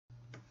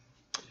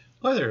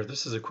Hi there,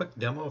 this is a quick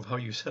demo of how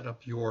you set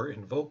up your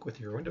Invoke with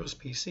your Windows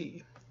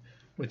PC.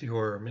 With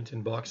your Mint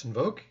Inbox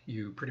Invoke,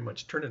 you pretty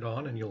much turn it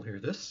on and you'll hear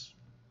this.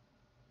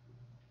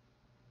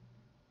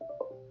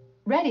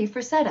 Ready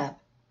for setup.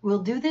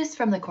 We'll do this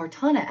from the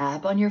Cortana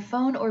app on your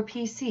phone or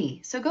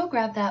PC, so go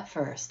grab that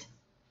first.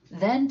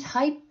 Then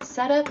type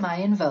Setup My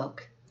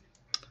Invoke.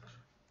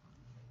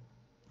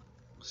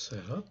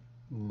 Set up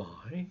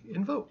my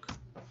Invoke.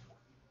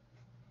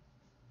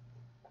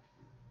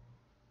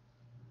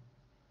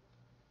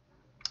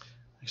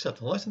 Accept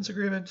the license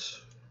agreement.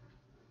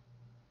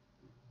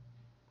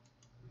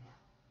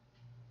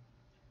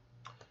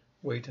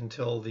 Wait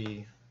until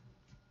the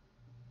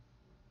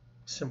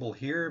symbol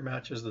here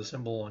matches the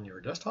symbol on your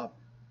desktop.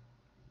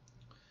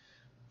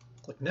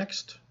 Click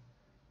Next.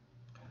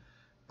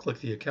 Click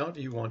the account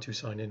you want to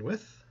sign in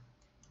with.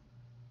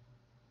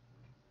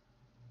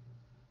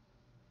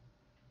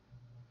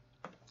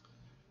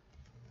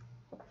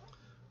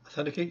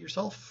 Authenticate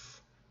yourself.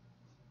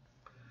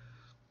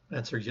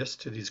 Answer yes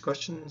to these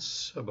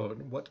questions about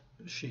what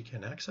she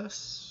can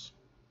access.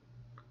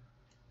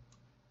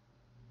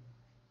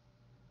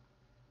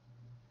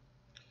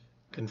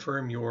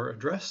 Confirm your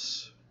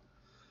address.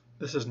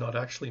 This is not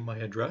actually my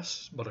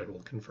address, but I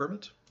will confirm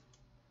it.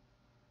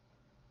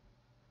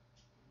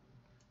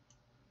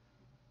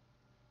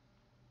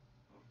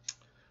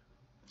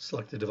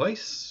 Select the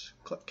device,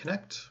 click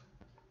Connect.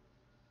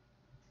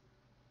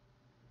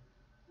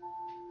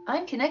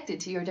 I'm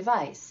connected to your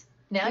device.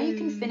 Now you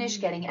can finish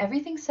getting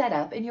everything set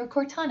up in your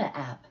Cortana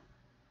app.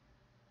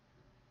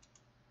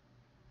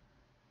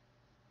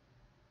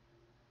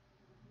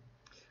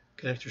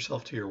 Connect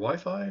yourself to your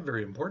Wi-Fi,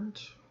 very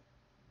important.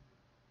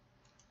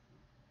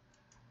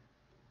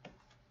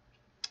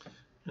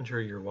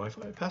 Enter your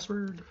Wi-Fi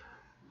password.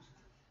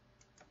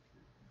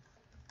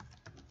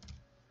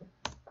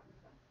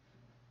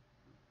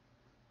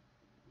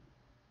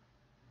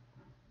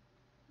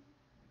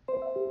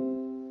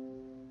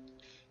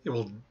 It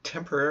will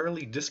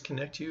temporarily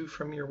disconnect you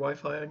from your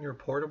Wi-Fi on your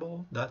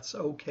portable. That's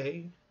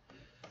okay.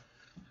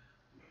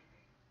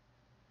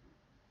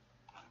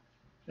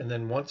 And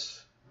then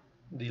once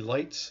the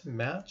lights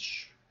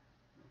match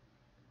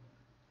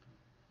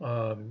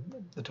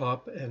the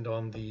top and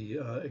on the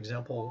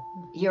example.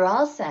 You're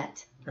all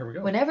set. There we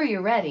go. Whenever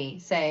you're ready,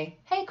 say,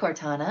 "Hey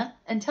Cortana,"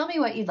 and tell me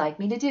what you'd like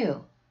me to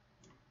do.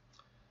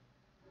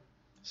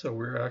 So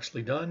we're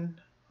actually done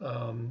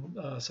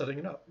setting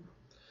it up.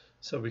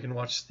 So we can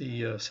watch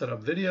the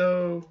setup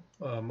video.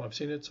 I've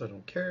seen it, so I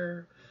don't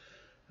care.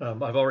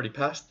 I've already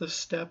passed this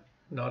step,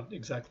 not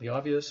exactly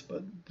obvious,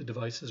 but the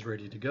device is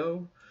ready to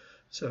go.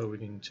 So we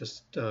can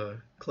just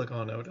click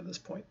on out at this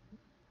point.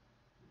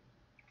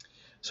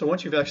 So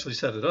once you've actually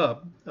set it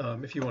up,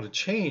 if you want to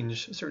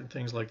change certain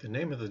things like the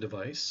name of the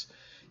device,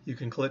 you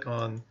can click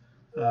on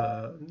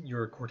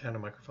your Cortana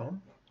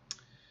microphone,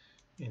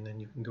 and then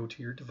you can go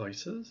to your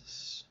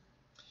devices,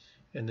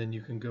 and then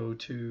you can go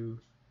to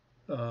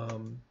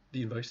the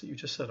device that you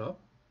just set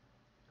up,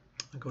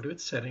 and go to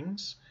its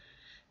settings,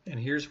 and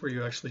here's where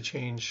you actually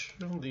change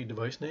the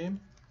device name,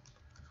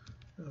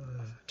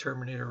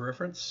 Terminator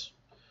reference,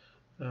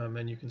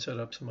 and you can set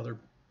up some other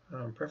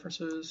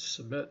preferences,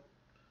 submit,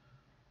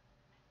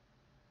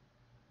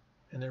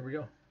 and there we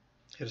go.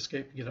 Hit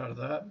escape to get out of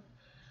that.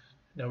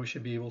 Now we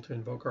should be able to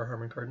invoke our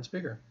Harman-Kardon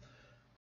speaker.